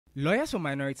Lawyers for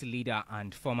Minority Leader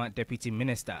and former Deputy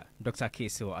Minister Dr.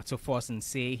 Ato Forson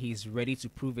say he is ready to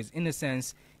prove his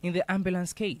innocence in the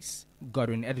ambulance case.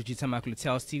 Godwin Edujitamaklu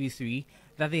tells TV3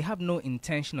 that they have no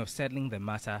intention of settling the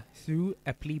matter through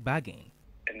a plea bargain.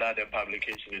 And that the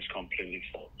publication is completely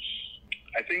false.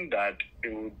 I think that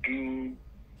it will do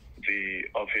the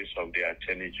Office of the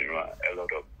Attorney General a lot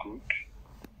of good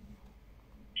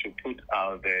to put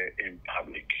out there in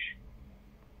public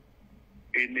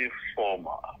any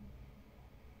former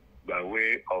by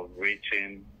way of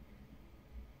written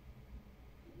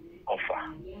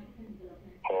offer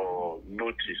or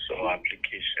notice or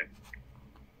application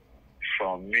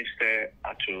from Mr.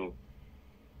 Ato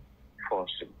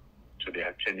Forson to the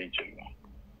Attorney General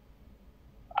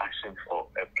asking for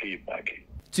a plea bargain.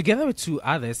 Together with two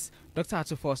others, Dr.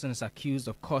 Ato Forson is accused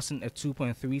of causing a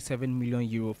 €2.37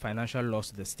 million financial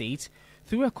loss to the state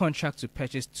through a contract to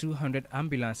purchase 200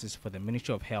 ambulances for the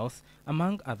Ministry of Health,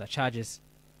 among other charges.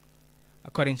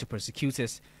 According to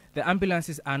prosecutors, the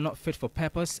ambulances are not fit for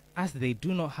purpose as they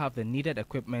do not have the needed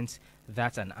equipment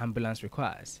that an ambulance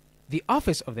requires. The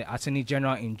Office of the Attorney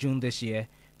General in June this year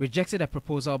rejected a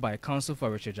proposal by counsel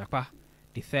for Richard Jakpa,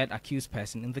 the third accused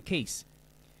person in the case.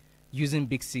 Using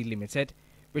Big C Limited,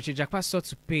 Richard Jakpa sought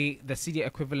to pay the cedi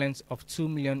equivalent of €2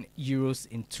 million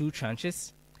in two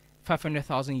tranches,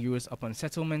 €500,000 upon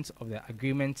settlement of the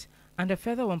agreement, and a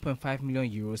further €1.5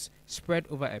 million spread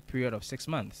over a period of 6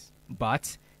 months.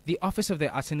 But the Office of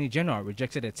the Attorney General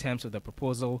rejected the terms of the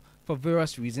proposal for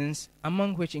various reasons,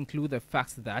 among which include the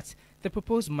fact that the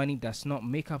proposed money does not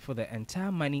make up for the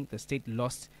entire money the state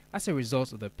lost as a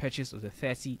result of the purchase of the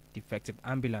 30 defective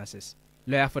ambulances.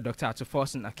 Lawyer for Dr. Ato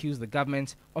Forson accused the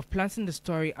government of planting the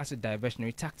story as a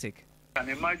diversionary tactic. You can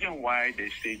imagine why the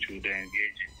state would engage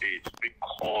in this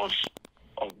because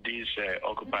of this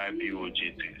Occupy BOG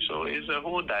thing. So it's a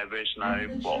whole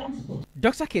diversionary ball.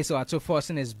 Dr. Ato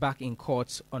Forson is back in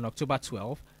court on October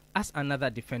 12 as another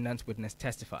defendant witness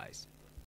testifies.